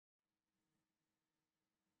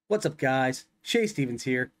What's up, guys? Shay Stevens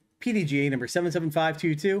here, PDGA number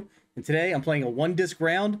 77522, and today I'm playing a one-disc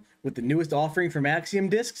round with the newest offering from Axiom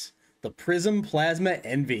discs, the Prism Plasma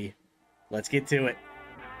Envy. Let's get to it.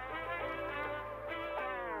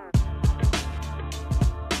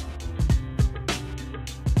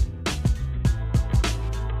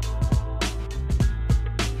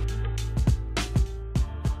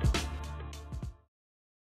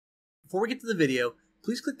 Before we get to the video,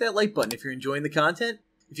 please click that like button if you're enjoying the content.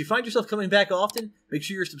 If you find yourself coming back often, make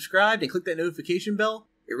sure you're subscribed and click that notification bell.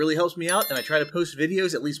 It really helps me out, and I try to post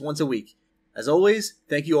videos at least once a week. As always,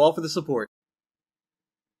 thank you all for the support.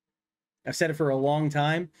 I've said it for a long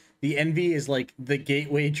time. The Envy is like the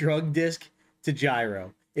gateway drug disc to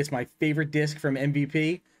Gyro. It's my favorite disc from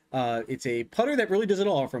MVP. It's a putter that really does it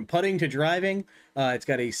all, from putting to driving. It's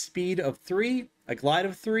got a speed of 3, a glide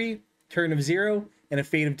of 3, turn of 0, and a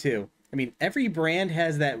fade of 2. I mean, every brand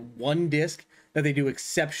has that one disc that they do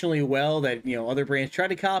exceptionally well that, you know, other brands try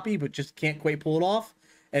to copy but just can't quite pull it off.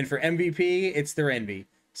 And for MVP, it's their Envy.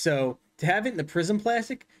 So to have it in the Prism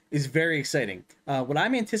plastic is very exciting. What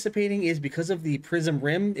I'm anticipating is, because of the Prism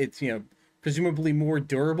rim, it's, you know, presumably more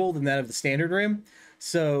durable than that of the standard rim.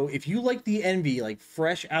 So if you like the Envy like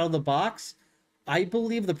fresh out of the box, I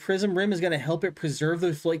believe the Prism rim is going to help it preserve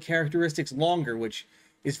those flight characteristics longer, which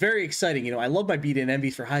is very exciting. You know, I love my beat-in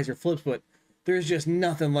Envies for hyzer flips, but there's just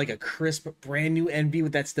nothing like a crisp, brand new Envy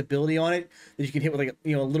with that stability on it that you can hit with, like,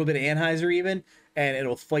 you know, a little bit of anhyzer even, and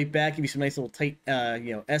it'll fight back, give you some nice little tight,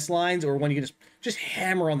 you know, S lines, or when you can just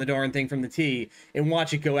hammer on the darn thing from the tee and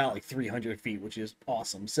watch it go out like 300 feet, which is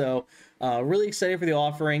awesome. So, really excited for the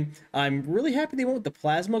offering. I'm really happy they went with the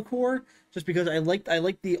plasma core, just because I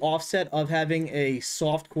like the offset of having a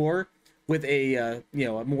soft core with a you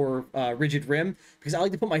know, a more rigid rim, because I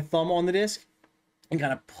like to put my thumb on the disc and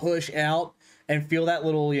kind of push out and feel that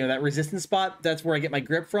little, you know, that resistance spot. That's where I get my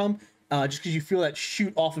grip from, just because you feel that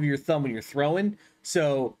shoot off of your thumb when you're throwing.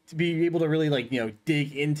 So to be able to really, like, you know,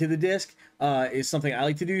 dig into the disc is something I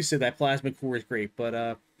like to do. So that plasma core is great.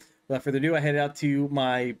 But without further ado, I headed out to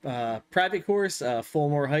my private course,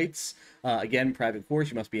 Fulmore Heights. Again, private course.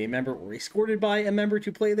 You must be a member or escorted by a member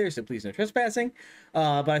to play there, so please no trespassing.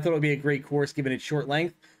 But I thought it would be a great course given its short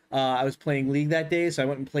length. I was playing League that day, so I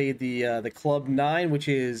went and played the Club 9, which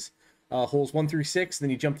is holes 1 through 6. Then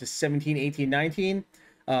you jump to 17, 18, 19.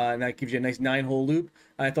 And that gives you a nice 9-hole loop.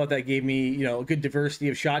 I thought that gave me, you know, a good diversity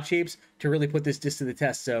of shot shapes to really put this disc to the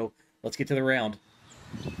test. So let's get to the round.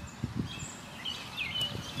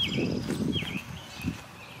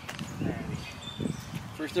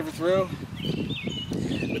 First ever throw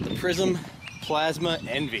with the Prism Plasma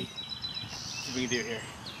Envy. Let's see what we can do here.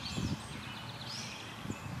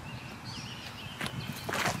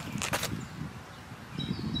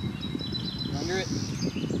 Under it.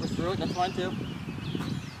 Let's throw it. That's fine too.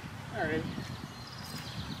 All right.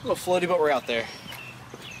 A little floaty, but we're out there.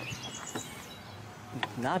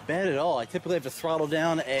 Not bad at all. I typically have to throttle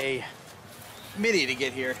down a midi to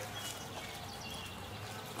get here.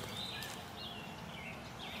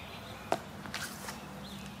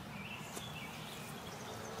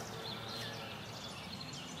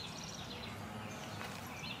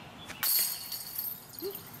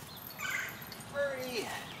 Birdie.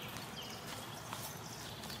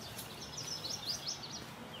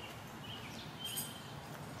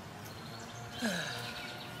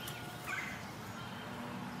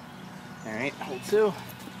 Alright, hole 2.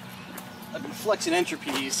 I've been flexing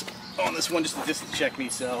entropies on this one just to distance check me,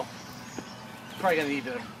 so probably gonna need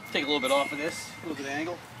to take a little bit off of this, a little bit of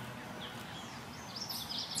angle.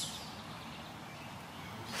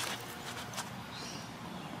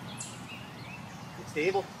 It's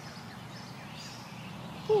stable.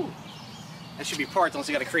 Whew. That should be parts unless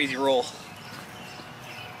you got a crazy roll.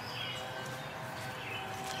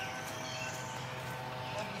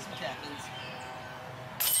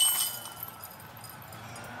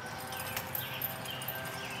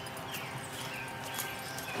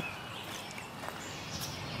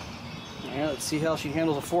 Yeah, let's see how she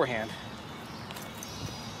handles a forehand.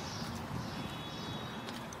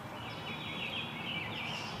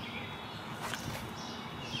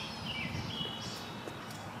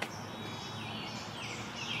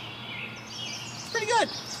 Pretty good.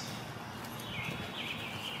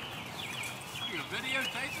 You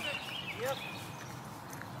videotaping it? Yep.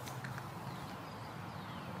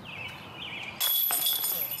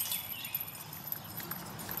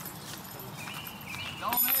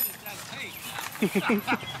 Don't edit that tape.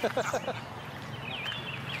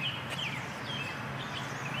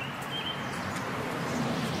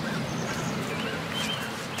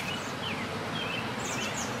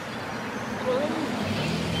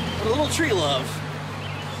 But a little tree love.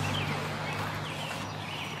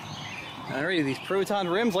 Alrighty, these Proton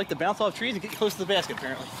rims like to bounce off trees and get close to the basket,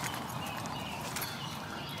 apparently.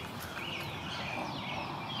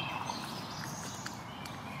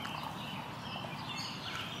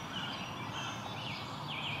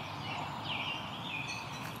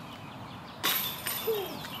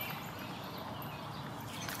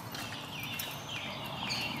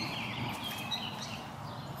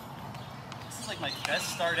 This is like my best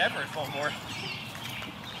start ever at Fulmore.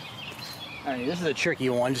 Alright, this is a tricky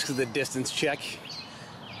one just because of the distance check.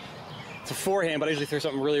 It's a forehand, but I usually throw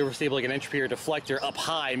something really overstable like an entropy or deflector up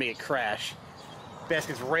high and make it crash.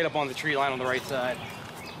 Basket's right up on the tree line on the right side.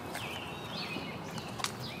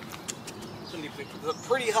 So I need to pick it up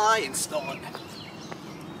pretty high and stall it.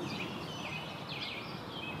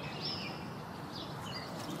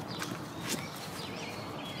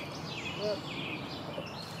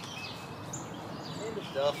 End of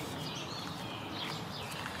stuff.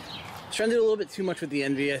 Trying to do a little bit too much with the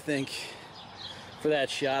Envy, I think. For that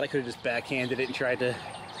shot, I could have just backhanded it and tried to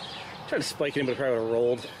spike it in, but it probably would have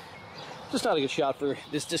rolled. Just not a good shot for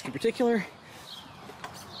this disc in particular.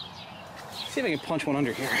 See if I can punch one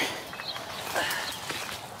under here.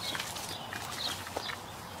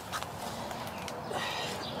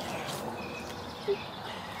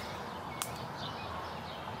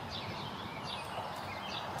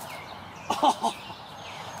 Oh,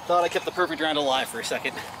 thought I kept the perfect round alive for a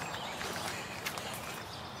second.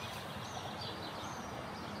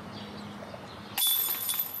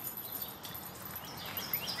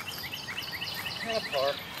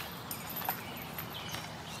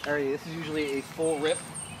 Alright, this is usually a full rip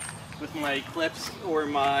with my Eclipse or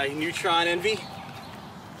my Neutron Envy.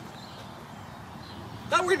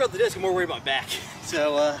 Not worried about the disc, I'm more worried about my back.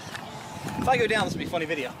 So, if I go down, this will be a funny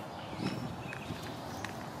video.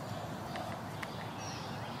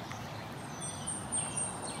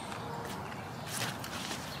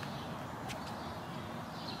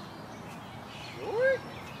 Short.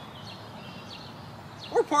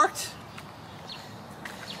 We're parked.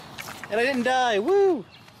 And I didn't die, woo!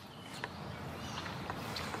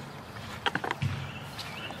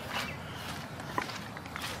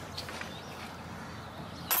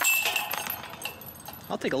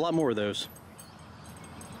 I'll take a lot more of those.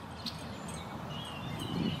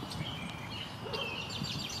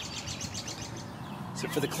 So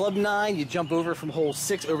for the Club 9, you jump over from hole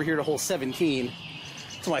 6 over here to hole 17.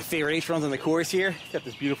 It's one of my favorite H-runs on the course here. It's got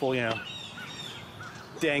this beautiful, you know,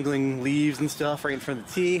 dangling leaves and stuff right in front of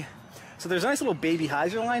the tee. So there's a nice little baby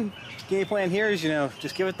hyzer line. Game plan here is, you know,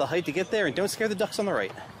 just give it the height to get there and don't scare the ducks on the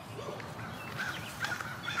right.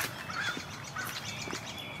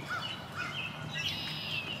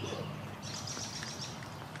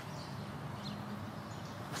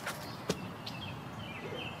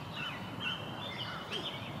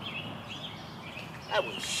 That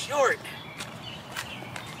was short.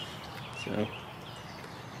 So,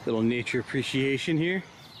 little nature appreciation here.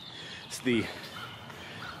 It's the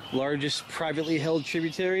largest privately held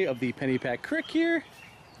tributary of the Pennypack Creek here.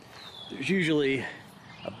 There's usually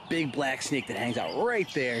a big black snake that hangs out right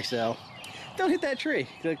there, so don't hit that tree.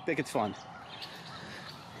 I think it's fun.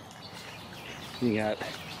 You got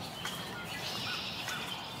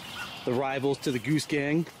the rivals to the Goose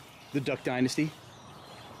Gang, the Duck Dynasty.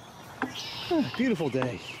 Beautiful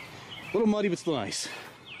day. A little muddy, but still nice.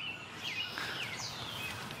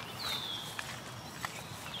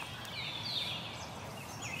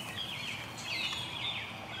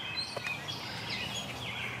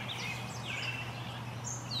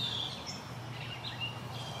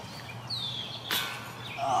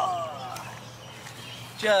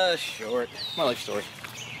 Just short. My life story.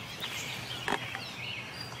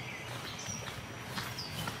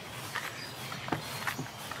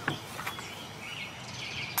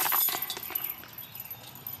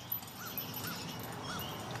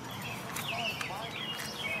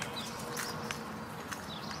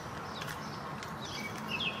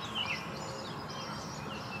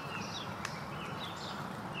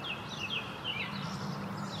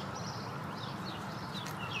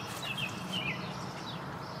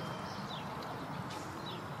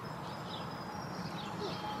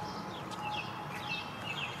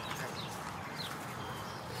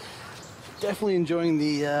 Definitely enjoying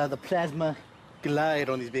the plasma glide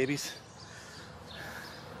on these babies.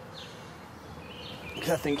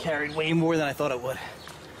 That thing carried way more than I thought it would.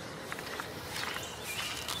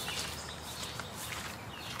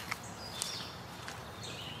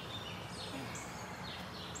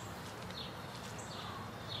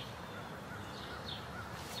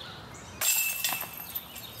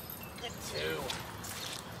 Get two.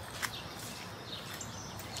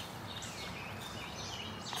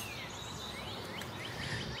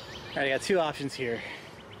 Alright, I got two options here.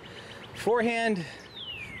 Forehand,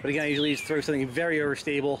 but again, I usually just throw something very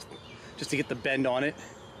overstable just to get the bend on it.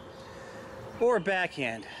 Or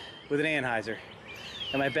backhand with an Anheuser.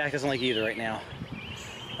 And my back doesn't like either right now.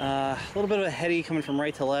 A little bit of a heady coming from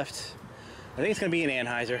right to left. I think it's going to be an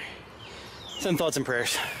Anheuser. Some thoughts and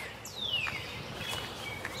prayers.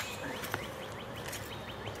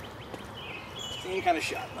 Same kind of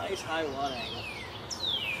shot. Nice high wide angle.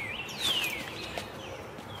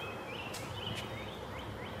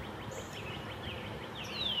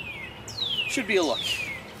 Should be a look.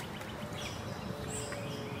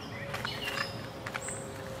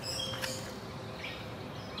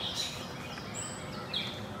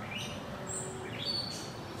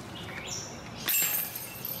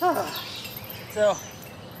 So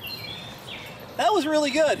that was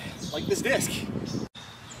really good, like this disc.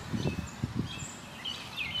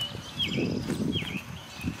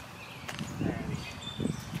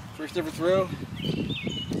 First ever throw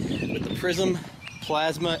with the Prism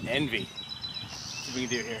Plasma Envy. Let's see what we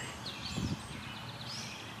can do here.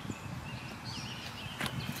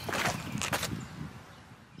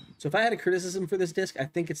 So if I had a criticism for this disc, I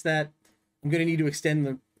think it's that I'm going to need to extend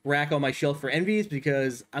the rack on my shelf for Envies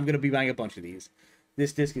because I'm going to be buying a bunch of these.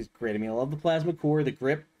 This disc is great. I mean, I love the plasma core. The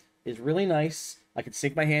grip is really nice. I can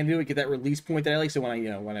sink my hand into it, get that release point that I like. So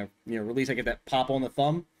when I release, I get that pop on the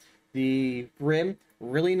thumb. The rim,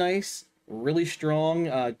 really nice, really strong,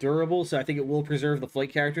 durable. So I think it will preserve the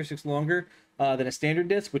flight characteristics longer than a standard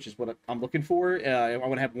disc, which is what I'm looking for. I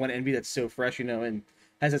want to have one Envy that's so fresh, and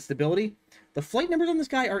has that stability. The flight numbers on this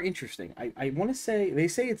guy are interesting. I want to say, they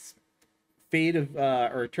say it's fade of,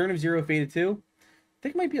 or turn of 0, fade of 2. I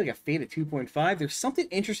think it might be like a fade of 2.5. There's something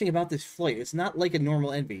interesting about this flight. It's not like a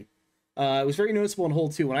normal Envy. It was very noticeable in hole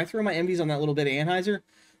 2. When I throw my Envies on that little bit of Anheuser,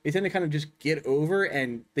 they tend to kind of just get over,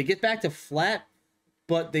 and they get back to flat,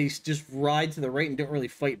 but they just ride to the right and don't really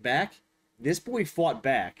fight back. This boy fought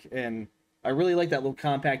back, and I really like that little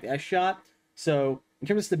compact S shot. So in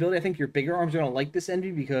terms of stability, I think your bigger arms are going to like this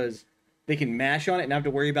Envy because they can mash on it and not have to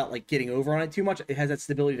worry about like getting over on it too much. It has that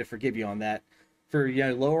stability to forgive you on that. For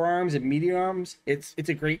lower arms and medium arms, it's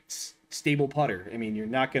a great stable putter. I mean, you're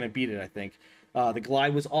not going to beat it, I think. The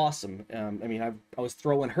glide was awesome. I mean, I was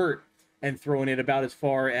throwing hurt and throwing it about as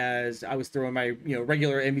far as I was throwing my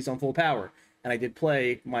regular Envies on full power. And I did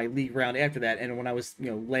play my league round after that. And when I was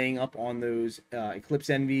laying up on those Eclipse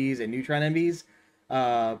Envies and Neutron Envies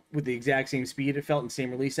with the exact same speed it felt and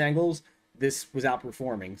same release angles, this was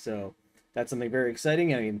outperforming. So that's something very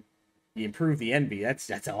exciting. I mean, you improve the Envy.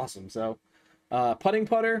 That's awesome. So putting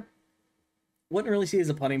putter, wouldn't really see it as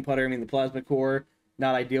a putting putter. I mean, the plasma core,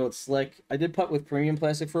 not ideal. It's slick. I did putt with premium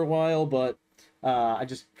plastic for a while, but I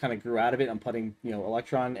just kind of grew out of it. I'm putting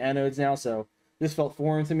electron anodes now, so this felt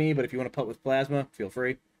foreign to me. But if you want to putt with plasma, feel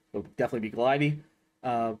free. It'll definitely be glidey.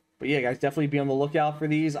 But yeah, guys, definitely be on the lookout for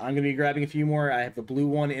these. I'm gonna be grabbing a few more. I have the blue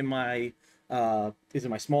one in my in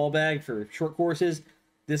my small bag for short courses.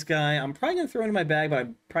 This guy, I'm probably gonna throw into my bag, but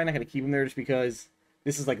I'm probably not gonna keep him there just because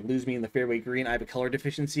this is like lose me in the fairway green. I have a color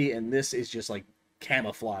deficiency, and this is just like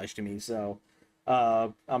camouflage to me. So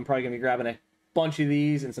I'm probably gonna be grabbing a bunch of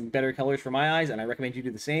these and some better colors for my eyes, and I recommend you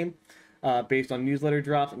do the same. Based on newsletter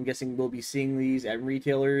drops, I'm guessing we'll be seeing these at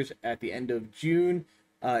retailers at the end of June,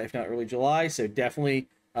 if not early July. So definitely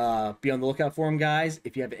be on the lookout for them, guys.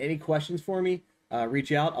 If you have any questions for me,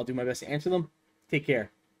 reach out. I'll do my best to answer them. Take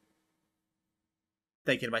care.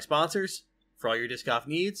 Thank you to my sponsors. For all your disc golf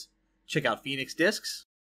needs, check out Phoenix Discs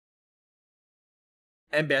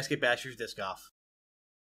and Basket Bashers Disc Golf.